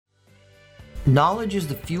Knowledge is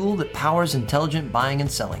the fuel that powers intelligent buying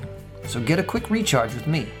and selling. So get a quick recharge with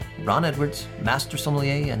me, Ron Edwards, Master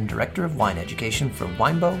Sommelier and Director of Wine Education for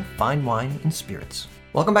Winebow, Fine Wine, and Spirits.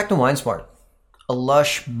 Welcome back to Wine Smart. A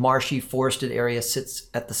lush, marshy, forested area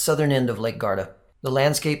sits at the southern end of Lake Garda. The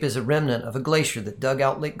landscape is a remnant of a glacier that dug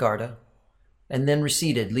out Lake Garda and then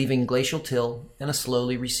receded, leaving glacial till and a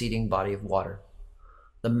slowly receding body of water.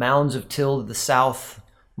 The mounds of till to the south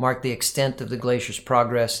mark the extent of the glacier's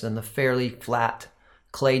progress, and the fairly flat,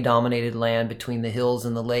 clay-dominated land between the hills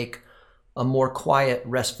and the lake a more quiet,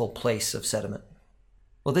 restful place of sediment.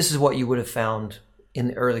 Well, this is what you would have found in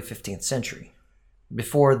the early 15th century,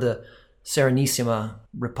 before the Serenissima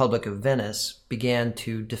Republic of Venice began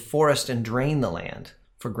to deforest and drain the land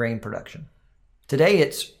for grain production. Today,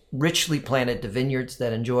 it's richly planted to vineyards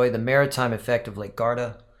that enjoy the maritime effect of Lake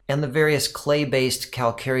Garda and the various clay-based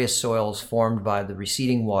calcareous soils formed by the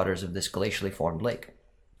receding waters of this glacially formed lake.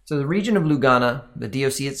 So the region of Lugana, the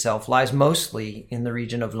DOC itself, lies mostly in the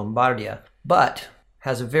region of Lombardia, but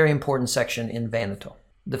has a very important section in Veneto.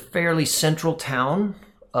 The fairly central town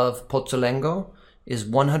of Pozzolengo is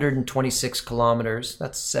 126 kilometers,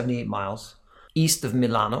 that's 78 miles, east of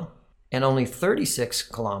Milano, and only 36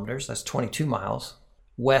 kilometers, that's 22 miles,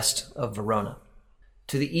 west of Verona.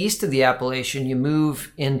 To the east of the appellation, you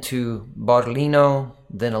move into Barlino,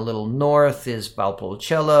 then a little north is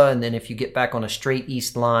Valpolicella, and then if you get back on a straight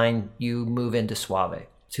east line, you move into Soave.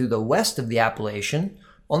 To the west of the appellation,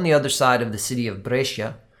 on the other side of the city of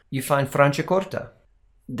Brescia, you find Franciacorta.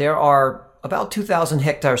 There are about 2,000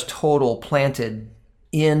 hectares total planted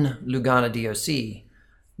in Lugana DOC.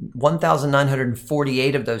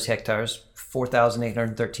 1,948 of those hectares,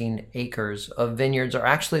 4,813 acres of vineyards, are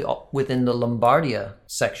actually within the Lombardia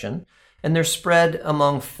section, and they're spread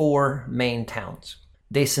among four main towns: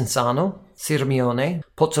 Desenzano, Sirmione,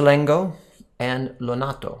 Pozzolengo, and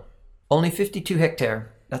Lonato. Only 52 hectares,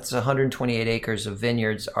 that's 128 acres of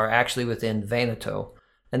vineyards, are actually within Veneto,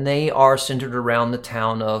 and they are centered around the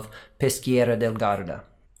town of Peschiera del Garda.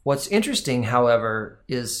 What's interesting, however,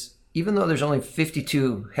 is even though there's only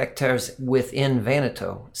 52 hectares within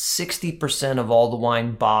Veneto, 60% of all the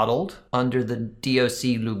wine bottled under the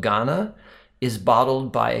DOC Lugana is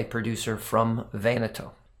bottled by a producer from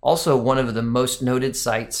Veneto. Also, one of the most noted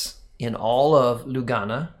sites in all of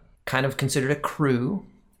Lugana, kind of considered a cru,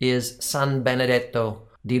 is San Benedetto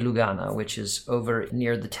di Lugana, which is over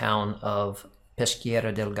near the town of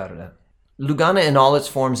Peschiera del Garda. Lugana in all its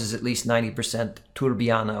forms is at least 90%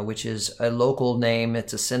 Turbiana, which is a local name.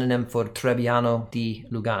 It's a synonym for Trebbiano di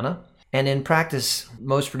Lugana. And in practice,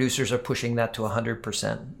 most producers are pushing that to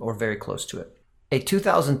 100% or very close to it. A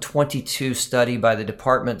 2022 study by the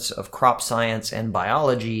Departments of Crop Science and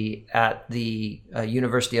Biology at the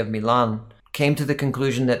University of Milan came to the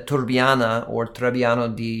conclusion that Turbiana, or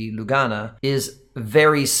Trebbiano di Lugana, is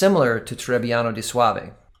very similar to Trebbiano di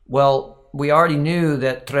Soave. Well, we already knew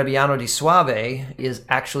that Trebbiano di Soave is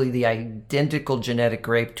actually the identical genetic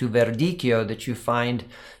grape to Verdicchio that you find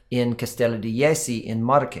in Castello di Jesi in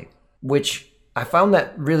Marche, which I found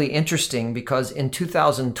that really interesting because in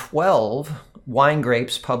 2012, Wine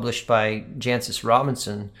Grapes, published by Jancis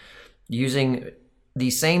Robinson, using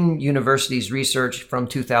the same university's research from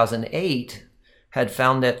 2008, had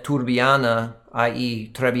found that Turbiana, i.e.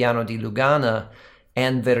 Trebbiano di Lugana,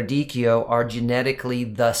 and Verdicchio are genetically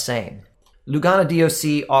the same. Lugana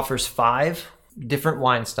DOC offers 5 different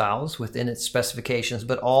wine styles within its specifications,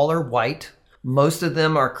 but all are white. Most of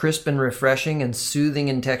them are crisp and refreshing and soothing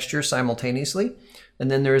in texture simultaneously. And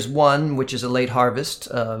then there is one, which is a late harvest,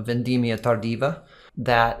 Vendemmia Tardiva,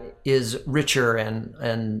 that is richer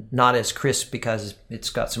and not as crisp because it's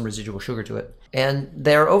got some residual sugar to it. And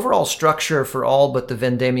their overall structure for all but the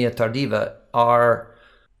Vendemmia Tardiva are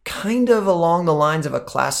kind of along the lines of a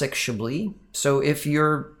classic Chablis. So if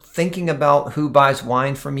you're thinking about who buys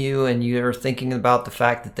wine from you and you're thinking about the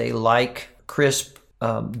fact that they like crisp,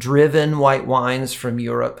 driven white wines from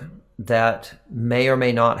Europe that may or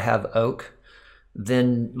may not have oak,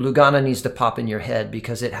 then Lugana needs to pop in your head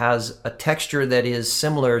because it has a texture that is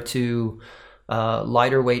similar to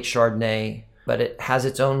lighter weight Chardonnay, but it has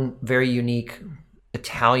its own very unique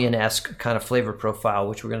Italian-esque kind of flavor profile,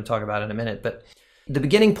 which we're going to talk about in a minute. But the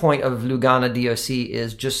beginning point of Lugana DOC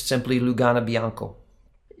is just simply Lugana Bianco.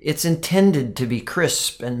 It's intended to be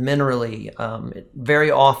crisp and minerally. It very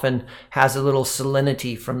often has a little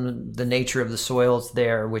salinity from the nature of the soils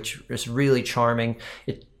there, which is really charming.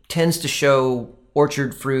 It tends to show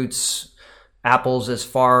orchard fruits, apples as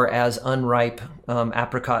far as unripe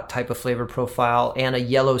apricot type of flavor profile, and a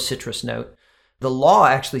yellow citrus note. The law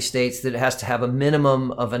actually states that it has to have a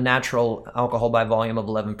minimum of a natural alcohol by volume of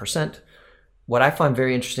 11%. What I find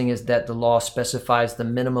very interesting is that the law specifies the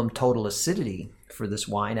minimum total acidity for this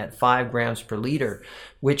wine at 5 grams per liter,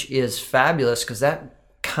 which is fabulous because that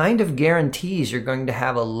kind of guarantees you're going to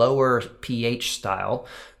have a lower pH style.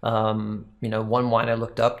 One wine I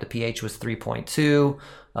looked up, the pH was 3.2.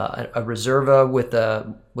 A Reserva with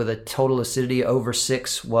a total acidity over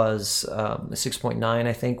 6 was 6.9,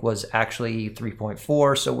 I think, was actually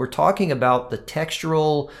 3.4. So we're talking about the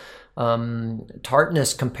textural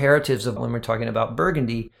tartness comparatives of when we're talking about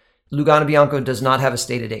Burgundy. Lugana Bianco does not have a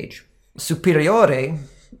stated age. Superiore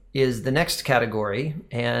is the next category,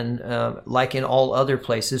 and like in all other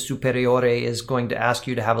places, Superiore is going to ask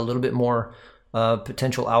you to have a little bit more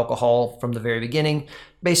potential alcohol from the very beginning,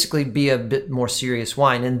 basically be a bit more serious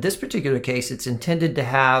wine. In this particular case, it's intended to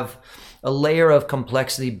have a layer of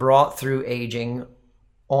complexity brought through aging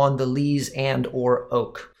on the lees and or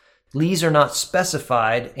oak. Lees are not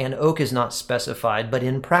specified and oak is not specified, but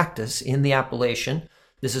in practice, in the appellation,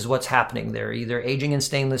 this is what's happening. They're either aging in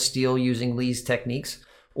stainless steel using lees techniques,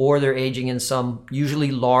 or they're aging in some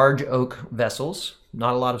usually large oak vessels,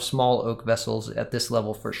 not a lot of small oak vessels at this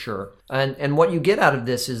level for sure. And what you get out of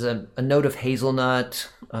this is a note of hazelnut,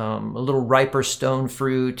 a little riper stone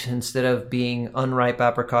fruit. Instead of being unripe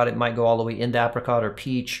apricot, it might go all the way into apricot or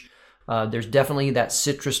peach. There's definitely that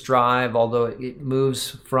citrus drive, although it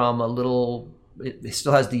moves from it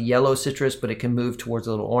still has the yellow citrus, but it can move towards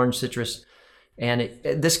a little orange citrus. And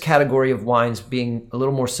this category of wines being a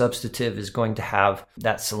little more substantive is going to have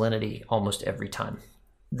that salinity almost every time.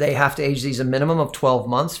 They have to age these a minimum of 12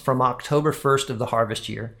 months from October 1st of the harvest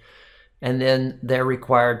year. And then they're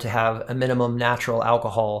required to have a minimum natural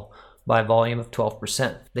alcohol by volume of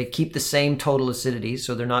 12%. They keep the same total acidity,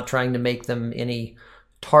 so they're not trying to make them any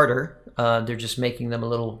tartar. They're just making them a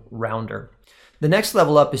little rounder. The next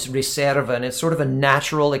level up is Riserva, and it's sort of a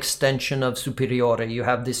natural extension of Superiore. You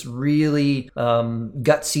have this really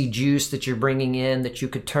gutsy juice that you're bringing in that you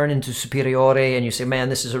could turn into Superiore, and you say, man,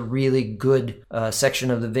 this is a really good section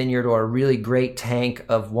of the vineyard or a really great tank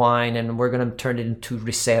of wine, and we're going to turn it into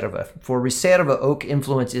Riserva. For Riserva, oak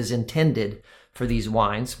influence is intended for these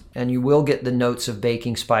wines, and you will get the notes of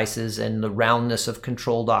baking spices and the roundness of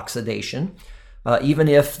controlled oxidation. Even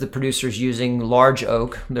if the producer's using large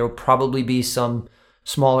oak, there will probably be some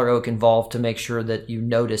smaller oak involved to make sure that you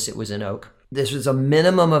notice it was an oak. This is a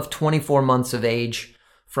minimum of 24 months of age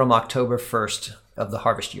from October 1st of the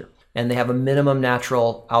harvest year. And they have a minimum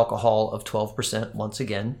natural alcohol of 12% once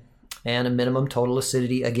again, and a minimum total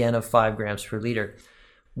acidity again of 5 grams per liter.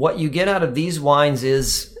 What you get out of these wines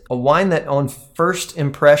is a wine that on first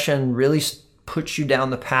impression really puts you down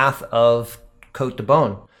the path of Côte de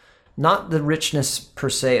Beaune. Not the richness per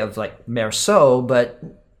se of like Merceau, but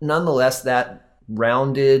nonetheless that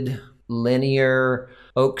rounded, linear,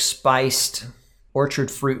 oak-spiced orchard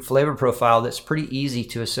fruit flavor profile that's pretty easy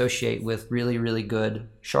to associate with really, really good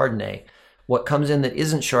Chardonnay. What comes in that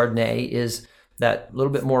isn't Chardonnay is that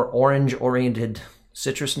little bit more orange-oriented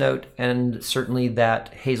citrus note, and certainly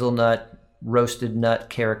that hazelnut, roasted nut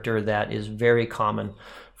character that is very common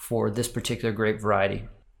for this particular grape variety.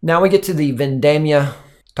 Now we get to the Vendemmia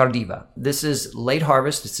Tardiva. This is late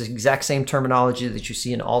harvest. It's the exact same terminology that you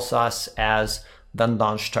see in Alsace as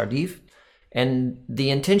Vendange Tardive. And the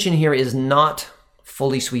intention here is not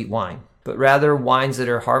fully sweet wine, but rather wines that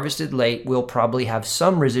are harvested late will probably have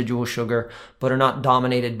some residual sugar, but are not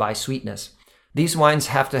dominated by sweetness. These wines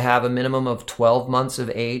have to have a minimum of 12 months of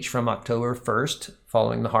age from October 1st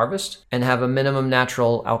following the harvest, and have a minimum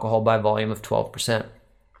natural alcohol by volume of 12%.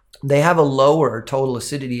 They have a lower total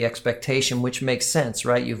acidity expectation, which makes sense,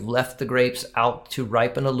 right? You've left the grapes out to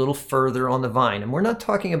ripen a little further on the vine. And we're not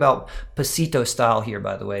talking about Pasito style here,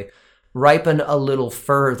 by the way. Ripen a little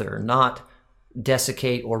further, not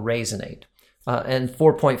desiccate or raisinate. And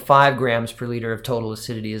 4.5 grams per liter of total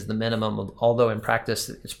acidity is the minimum, although in practice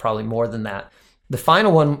it's probably more than that. The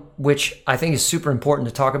final one, which I think is super important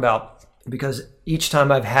to talk about, because each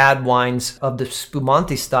time I've had wines of the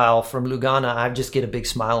Spumante style from Lugana, I just get a big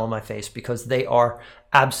smile on my face because they are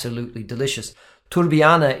absolutely delicious.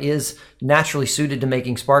 Turbiana is naturally suited to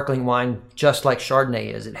making sparkling wine just like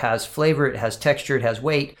Chardonnay is. It has flavor, it has texture, it has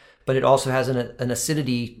weight, but it also has an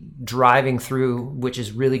acidity driving through, which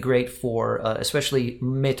is really great for especially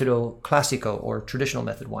metodo classico or traditional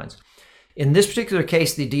method wines. In this particular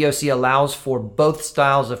case, the DOC allows for both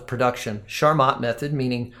styles of production. Charmat method,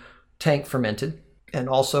 meaning tank fermented, and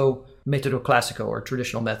also metodo classico or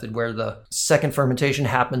traditional method where the second fermentation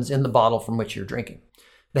happens in the bottle from which you're drinking.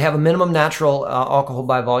 They have a minimum natural alcohol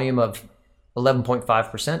by volume of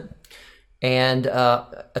 11.5%, and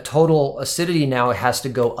a total acidity now has to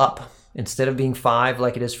go up Instead of being 5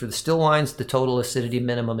 like it is for the still wines, the total acidity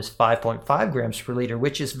minimum is 5.5 grams per liter,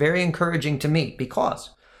 which is very encouraging to me because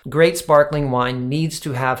great sparkling wine needs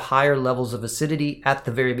to have higher levels of acidity at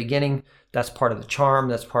the very beginning. That's part of the charm.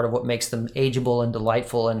 That's part of what makes them ageable and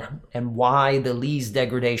delightful, and why the lees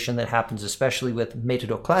degradation that happens, especially with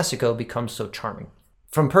Metodo Classico, becomes so charming.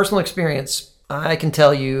 From personal experience, I can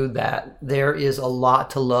tell you that there is a lot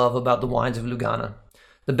to love about the wines of Lugana.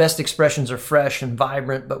 The best expressions are fresh and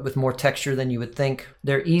vibrant, but with more texture than you would think.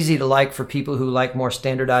 They're easy to like for people who like more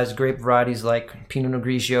standardized grape varieties like Pinot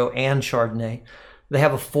Grigio and Chardonnay. They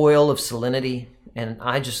have a foil of salinity, and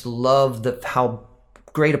I just love how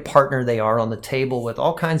great a partner they are on the table with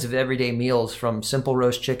all kinds of everyday meals, from simple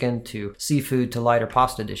roast chicken to seafood to lighter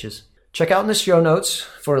pasta dishes. Check out in the show notes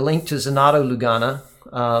for a link to Zenato Lugana,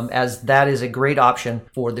 as that is a great option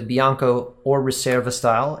for the Bianco or Reserva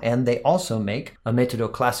style, and they also make a Metodo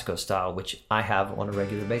Classico style, which I have on a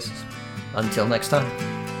regular basis. Until next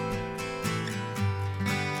time.